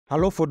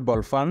Hello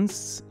football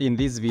fans, in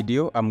this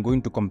video I'm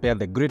going to compare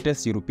the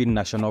greatest European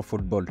national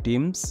football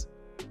teams,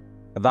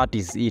 that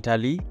is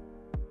Italy,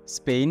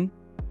 Spain,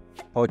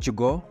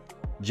 Portugal,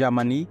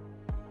 Germany,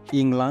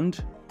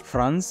 England,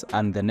 France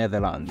and the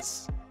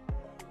Netherlands.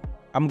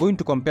 I'm going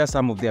to compare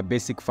some of their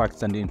basic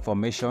facts and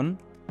information,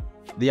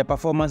 their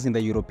performance in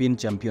the European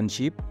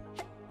Championship,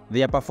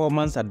 their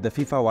performance at the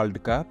FIFA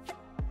World Cup,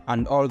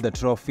 and all the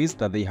trophies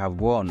that they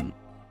have won.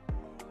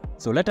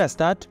 So let us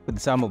start with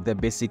some of the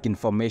basic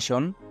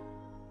information.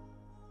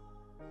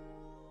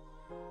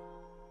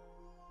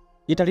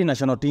 Italy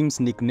national team's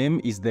nickname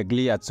is the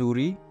Gli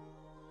Azzurri.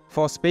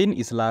 For Spain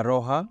is La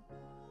Roja.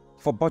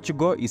 For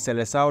Portugal is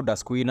Seleção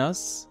das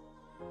Quinas.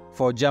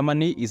 For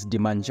Germany is Die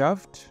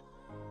Mannschaft.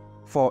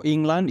 For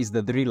England is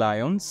the Three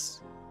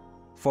Lions.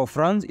 For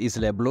France is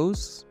Les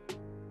Bleus.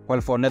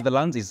 While for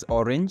Netherlands is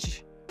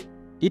Orange.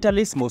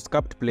 Italy's most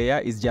capped player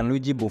is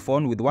Gianluigi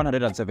Buffon with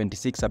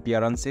 176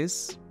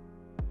 appearances.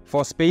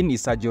 For Spain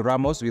is Sergio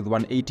Ramos with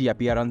 180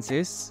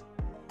 appearances.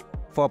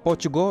 For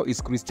Portugal is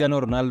Cristiano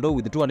Ronaldo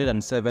with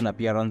 207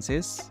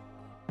 appearances.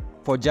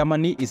 For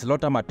Germany is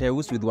Lothar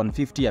Matthäus with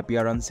 150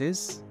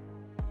 appearances.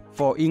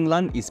 For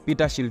England is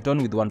Peter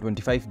Shilton with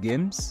 125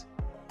 games.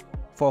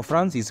 For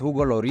France is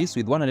Hugo Lloris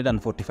with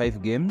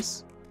 145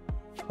 games.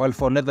 While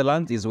for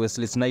Netherlands is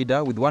Wesley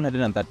Sneijder with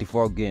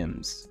 134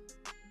 games.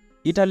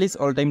 Italy's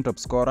all-time top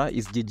scorer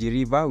is Gigi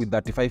Riva with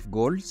 35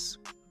 goals.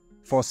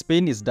 For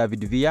Spain is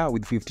David Villa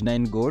with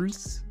 59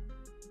 goals.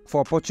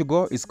 For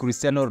Portugal is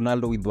Cristiano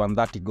Ronaldo with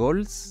 130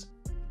 goals.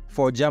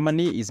 For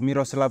Germany is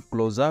Miroslav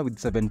Klose with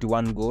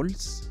 71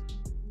 goals.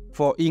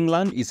 For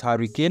England is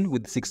Harry Kane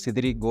with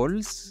 63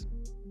 goals.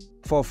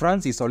 For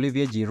France is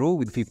Olivier Giroud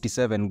with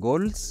 57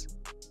 goals.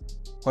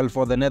 While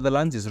for the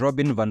Netherlands is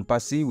Robin van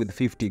Persie with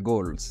 50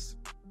 goals.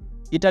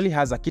 Italy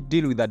has a kit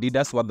deal with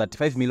Adidas worth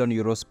 35 million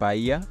euros per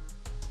year.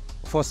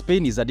 For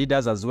Spain is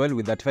Adidas as well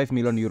with 35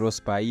 million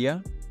euros per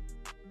year.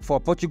 For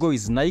Portugal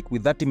is Nike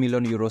with 30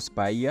 million euros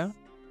per year.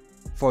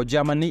 For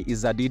Germany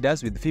is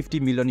Adidas with 50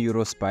 million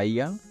euros per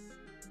year.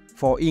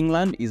 For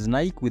England is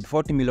Nike with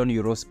 40 million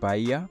euros per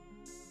year.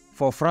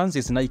 For France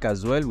is Nike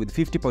as well with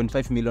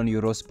 50.5 million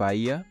euros per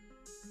year.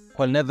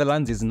 While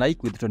Netherlands is Nike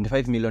with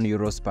 25 million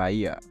euros per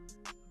year.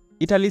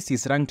 Italy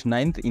is ranked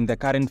 9th in the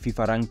current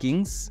FIFA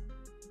rankings.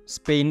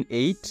 Spain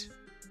 8,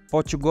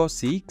 Portugal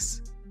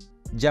 6,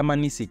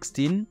 Germany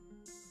 16,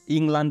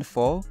 England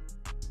 4,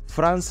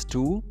 France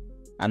 2,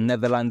 and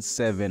Netherlands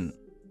 7.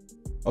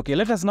 Okay,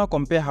 let us now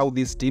compare how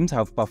these teams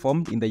have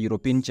performed in the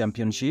European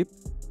Championship.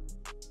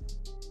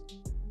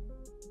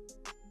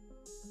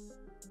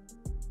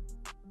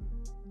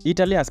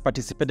 Italy has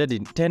participated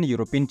in 10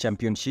 European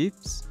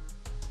Championships,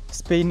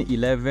 Spain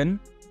 11,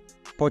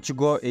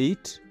 Portugal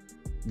 8,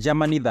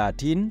 Germany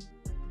 13,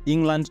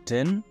 England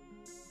 10,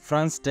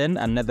 France 10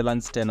 and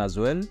Netherlands 10 as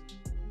well.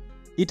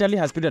 Italy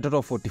has played a total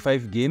of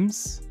 45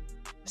 games,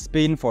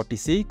 Spain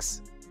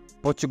 46,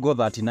 Portugal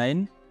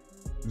 39,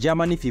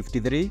 Germany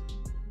 53,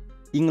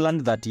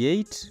 England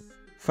 38,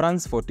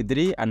 France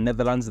 43 and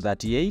Netherlands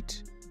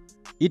 38.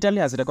 Italy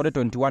has recorded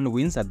 21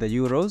 wins at the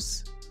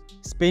Euros,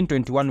 Spain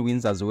 21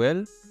 wins as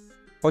well,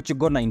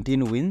 Portugal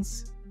 19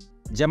 wins,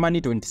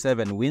 Germany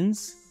 27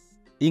 wins,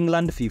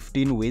 England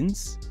 15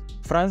 wins,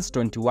 France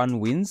 21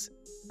 wins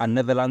and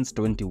Netherlands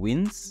 20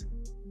 wins.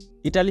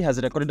 Italy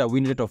has recorded a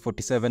win rate of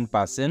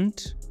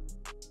 47%,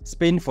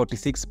 Spain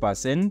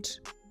 46%,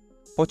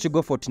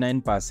 Portugal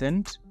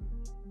 49%,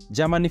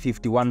 Germany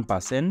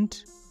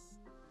 51%,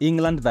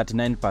 England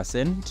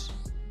 39%,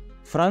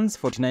 France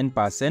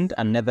 49%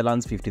 and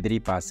Netherlands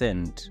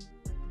 53%.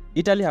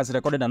 Italy has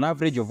recorded an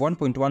average of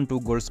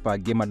 1.12 goals per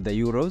game at the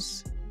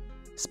Euros,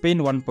 Spain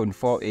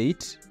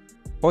 1.48,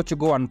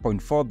 Portugal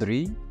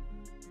 1.43,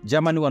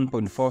 Germany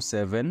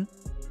 1.47,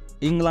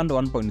 England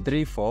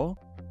 1.34,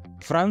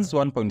 France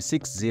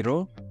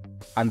 1.60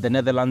 and the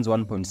Netherlands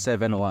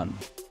 1.71.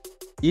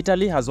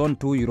 Italy has won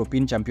 2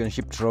 European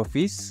Championship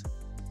trophies,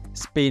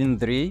 Spain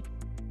 3,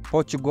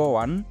 Portugal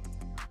 1,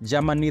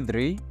 Germany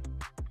 3,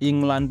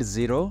 England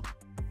 0,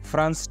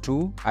 France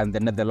 2 and the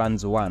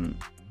Netherlands 1.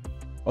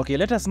 Okay,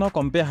 let us now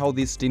compare how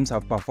these teams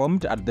have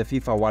performed at the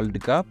FIFA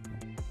World Cup.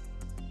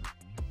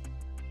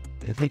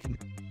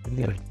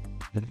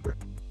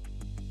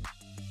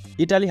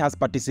 Italy has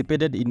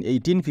participated in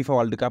 18 FIFA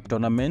World Cup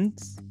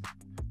tournaments,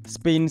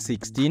 Spain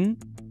 16,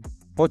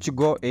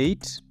 Portugal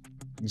 8,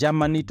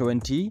 Germany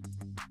 20,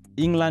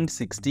 England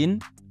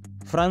 16,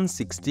 France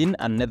 16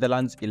 and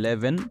Netherlands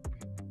 11.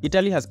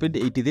 Italy has played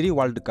 83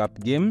 World Cup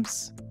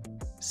games,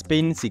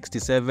 Spain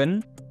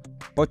 67,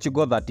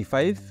 Portugal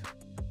 35,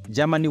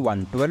 Germany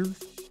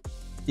 112,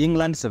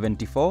 England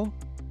 74,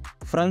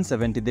 France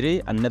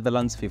 73 and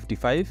Netherlands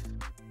 55.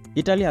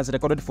 Italy has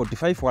recorded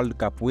 45 World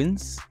Cup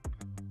wins,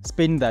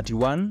 Spain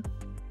 31,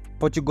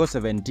 Portugal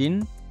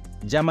 17,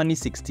 Germany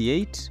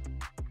 68,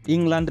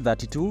 England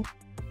 32,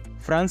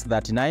 France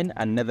 39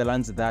 and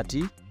Netherlands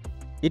 30.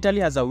 Italy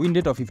has a win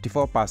rate of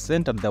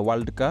 54% at the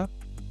World Cup,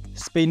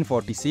 Spain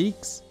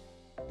 46,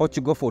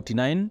 Portugal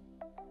 49,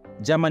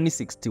 Germany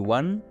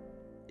 61,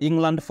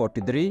 England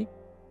 43,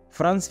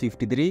 France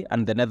 53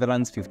 and the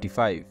Netherlands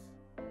 55.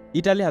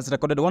 Italy has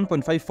recorded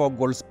 1.54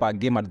 goals per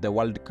game at the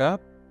World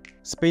Cup,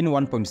 Spain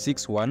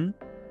 1.61,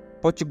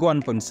 Portugal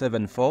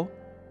 1.74,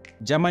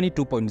 Germany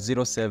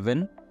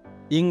 2.07,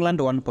 England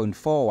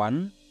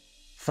 1.41,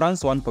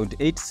 France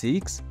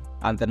 1.86,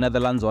 and the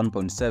Netherlands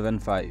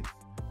 1.75.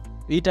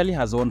 Italy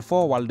has won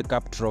 4 World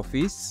Cup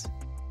trophies,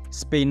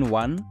 Spain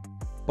 1,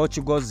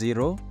 Portugal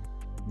 0,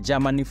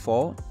 Germany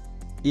 4,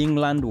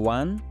 England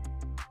 1,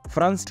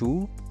 France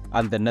 2,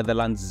 and the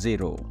Netherlands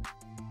 0.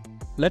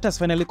 Let us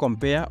finally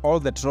compare all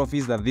the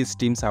trophies that these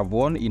teams have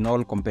won in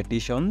all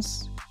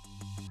competitions.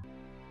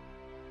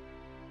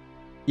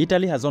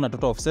 Italy has won a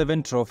total of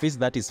 7 trophies,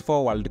 that is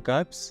 4 World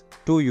Cups,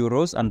 2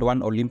 Euros and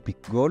 1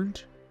 Olympic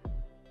gold.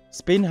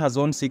 Spain has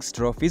won 6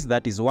 trophies,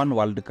 that is 1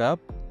 World Cup,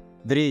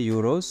 3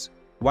 Euros,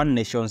 1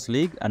 Nations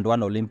League and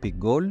 1 Olympic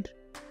gold.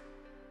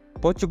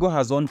 Portugal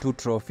has won 2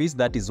 trophies,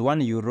 that is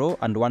 1 Euro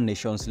and 1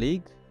 Nations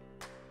League.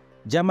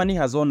 Germany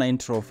has won 9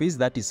 trophies,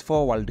 that is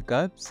 4 World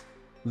Cups,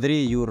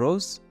 3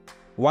 Euros,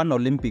 1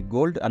 Olympic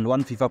gold and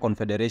 1 FIFA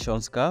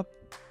Confederations Cup.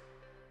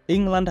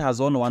 England has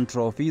won 1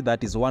 trophy,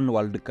 that is 1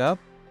 World Cup.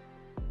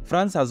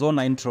 France has won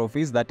 9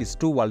 trophies, that is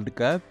 2 World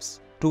Cups,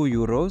 2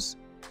 Euros,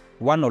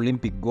 1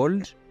 Olympic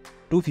gold,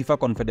 2 FIFA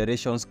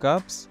Confederations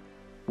Cups,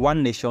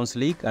 1 Nations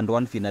League and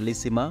 1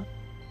 Finalissima,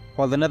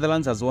 while the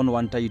Netherlands has won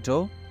 1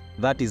 title,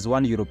 that is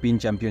 1 European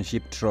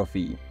Championship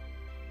trophy.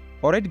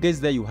 Alright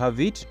guys, there you have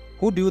it.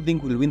 Who do you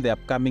think will win the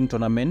upcoming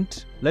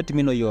tournament? Let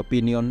me know your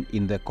opinion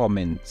in the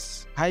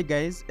comments. Hi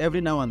guys,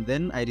 every now and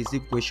then I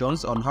receive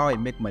questions on how I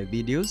make my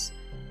videos,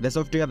 the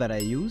software that I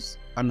use,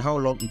 and how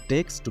long it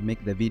takes to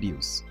make the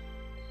videos.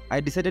 I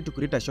decided to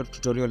create a short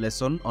tutorial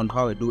lesson on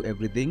how I do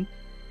everything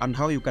and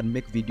how you can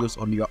make videos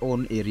on your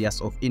own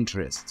areas of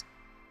interest.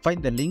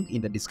 Find the link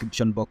in the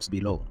description box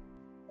below.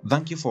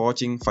 Thank you for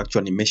watching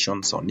Factual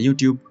Animations on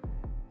YouTube.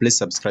 Please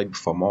subscribe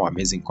for more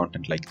amazing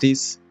content like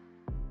this.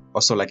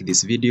 Also like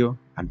this video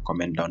and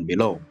comment down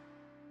below.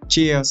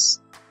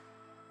 Cheers!